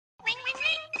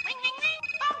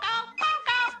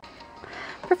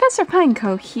Professor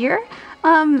Pineco here.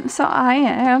 So I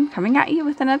am coming at you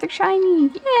with another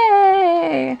shiny.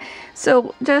 Yay!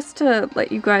 So just to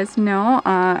let you guys know,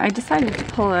 I decided to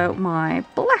pull out my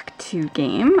Black 2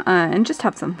 game and just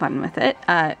have some fun with it.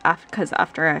 Because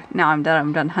after now I'm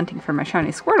done hunting for my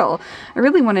shiny Squirtle, I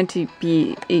really wanted to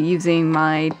be using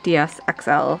my DS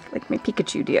XL, like my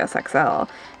Pikachu DS XL,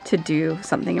 to do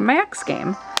something in my X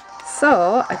game.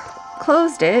 So I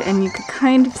closed it, and you could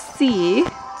kind of see.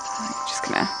 I'm just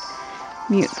gonna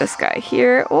mute this guy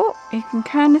here. Oh, you can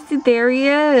kind of see, there he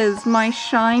is, my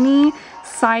shiny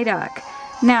Psyduck.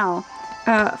 Now,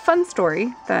 fun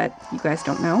story that you guys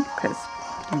don't know, because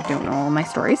you don't know all my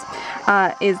stories,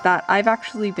 is that I've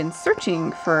actually been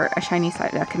searching for a shiny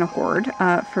Psyduck in a horde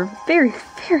for a very,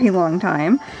 very long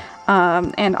time.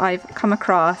 And I've come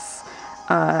across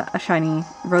a shiny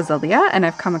Roselia, and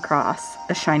I've come across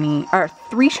a shiny, or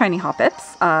 3 shiny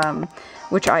Hoppips,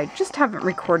 which I just haven't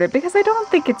recorded because I don't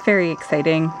think it's very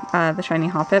exciting, the shiny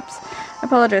Hoppips. I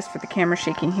apologize for the camera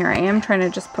shaking here. I am trying to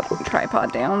just put the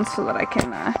tripod down so that I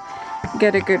can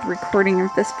get a good recording of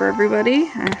this for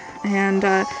everybody. And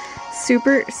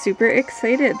super, super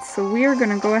excited. So we are going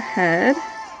to go ahead.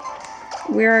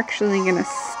 We're actually going to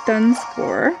stun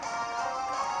spore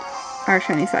our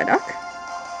shiny Psyduck.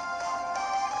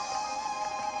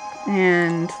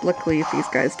 And luckily these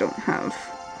guys don't have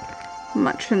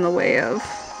much in the way of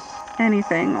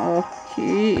anything. Oh,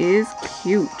 he is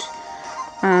cute.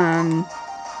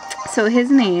 So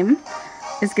his name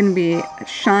is going to be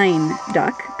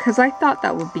ShineDuck, because I thought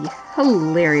that would be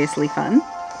hilariously fun.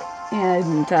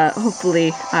 And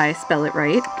hopefully I spell it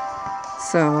right.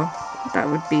 So that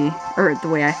would be, or the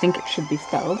way I think it should be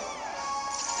spelled.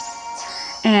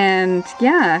 And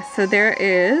yeah, so there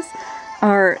is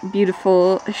our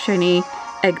beautiful shiny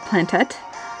Eggplantet.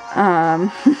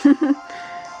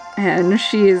 And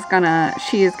she is gonna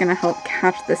help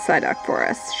catch this Psyduck for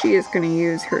us. She is gonna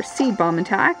use her Seed Bomb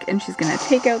attack, and she's gonna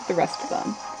take out the rest of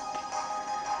them.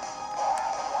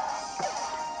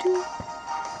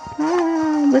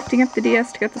 Lifting up the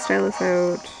DS to get the stylus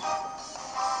out.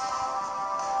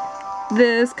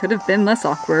 This could have been less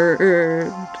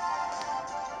awkward.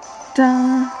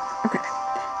 Dun. Okay.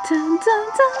 Dun, dun,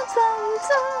 dun, dun,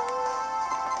 dun.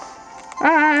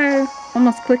 I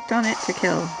almost clicked on it to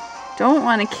kill. Don't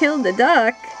want to kill the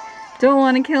duck. Don't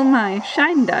want to kill my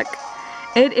ShineDuck.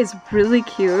 It is really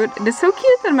cute. It is so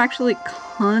cute that I'm actually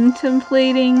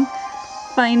contemplating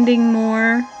finding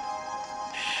more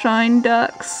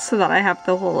ShineDucks so that I have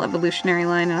the whole evolutionary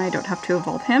line and I don't have to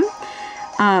evolve him.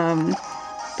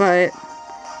 But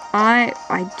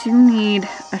I do need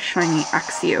a shiny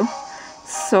Axew.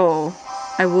 So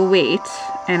I will wait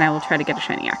and I will try to get a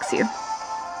shiny Axew.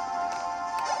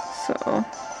 So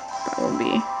that will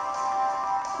be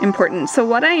important. So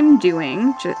what I'm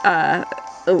doing,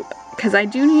 because I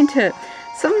do need to,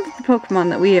 some of the Pokemon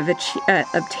that we have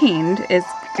obtained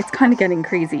it's kind of getting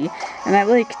crazy, and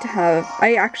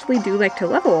I actually do like to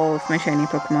level all of my shiny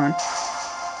Pokemon.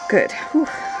 Good. Whew.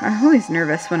 I'm always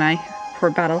nervous when I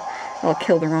horde battle. I'll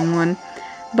kill the wrong one,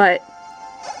 but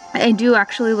I do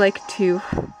actually like to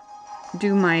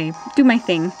do my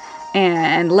thing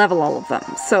and level all of them.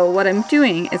 So what I'm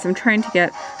doing is I'm trying to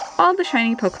get all the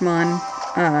shiny Pokemon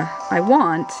I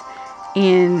want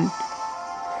in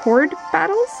horde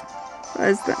battles.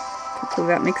 Hopefully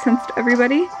that makes sense to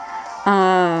everybody.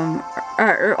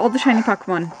 Or all the shiny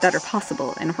Pokemon that are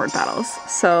possible in horde battles.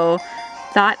 So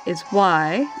that is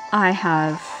why I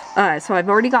have, so I've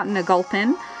already gotten a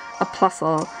Gulpin, a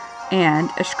Plusle, and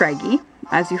a Scraggy.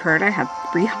 As you heard, I have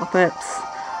 3 Hoppips,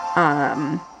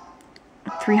 a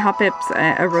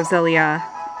Roselia,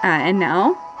 and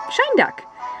now ShineDuck.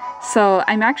 So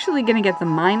I'm actually going to get the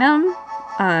Minun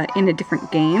in a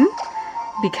different game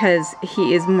because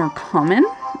he is more common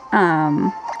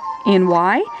in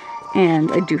Y,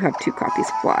 and I do have 2 copies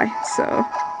of Y, so.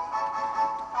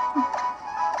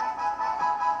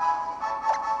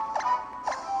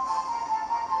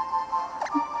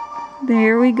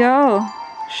 There we go.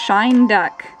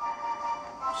 ShineDuck.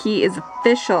 He is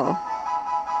official.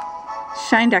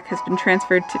 ShineDuck has been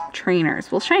transferred to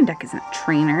trainers. Well, ShineDuck isn't a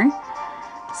trainer.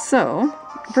 So,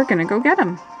 we're gonna go get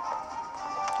him.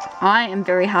 I am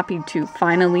very happy to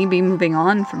finally be moving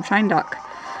on from ShineDuck.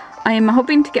 I am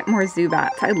hoping to get more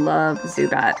Zubats. I love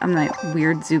Zubat. I'm that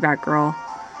weird Zubat girl.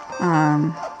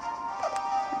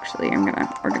 Actually, I'm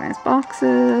gonna organize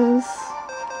boxes.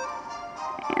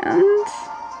 And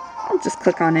I'll just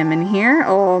click on him in here.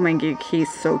 Oh my god,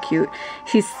 he's so cute.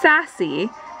 He's sassy,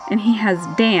 and he has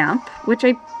damp, which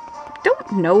I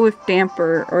don't know if damp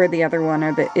or the other one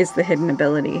is the hidden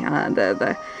ability.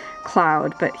 The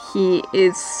Cloud, but he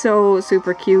is so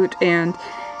super cute, and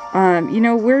you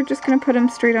know, we're just gonna put him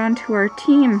straight onto our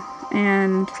team,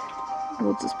 and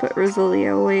we'll just put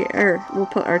Rosalia away, or we'll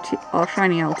put our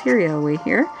shiny Alteria away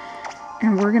here,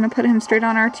 and we're gonna put him straight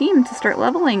on our team to start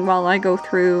leveling while I go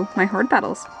through my horde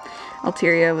battles.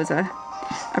 Alteria was a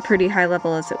pretty high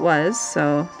level as it was,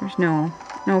 so there's no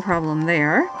problem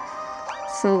there.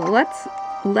 So let's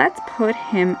put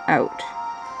him out.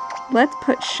 Let's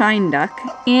put ShineDuck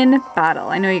in battle.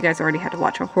 I know you guys already had to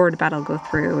watch a horde battle go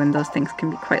through, and those things can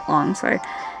be quite long, so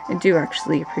I do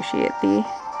actually appreciate the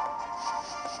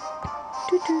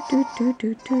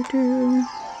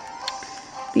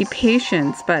the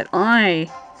patience, but I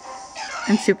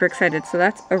am super excited. So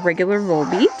that's a regular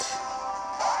Volbeat.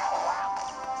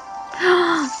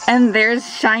 And there's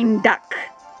ShineDuck.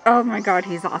 Oh my god,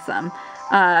 he's awesome.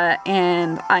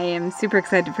 And I am super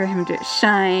excited for him to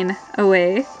shine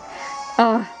away.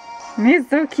 Oh, he's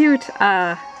so cute.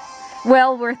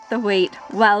 Well worth the wait.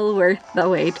 Well worth the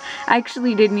wait. I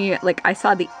actually didn't even, like, I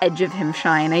saw the edge of him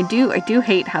shine. I do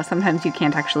hate how sometimes you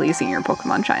can't actually see your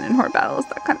Pokemon shine in horde battles.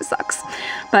 That kind of sucks.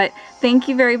 But thank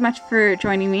you very much for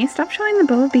joining me. Stop showing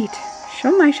the Volbeat.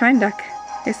 Show my ShineDuck.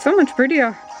 It's so much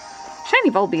prettier. Shiny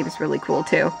Volbeat is really cool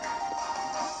too.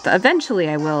 So eventually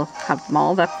I will have them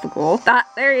all. That's the goal.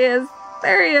 There he is.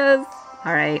 There he is.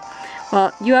 All right.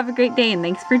 Well, you have a great day, and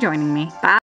thanks for joining me. Bye.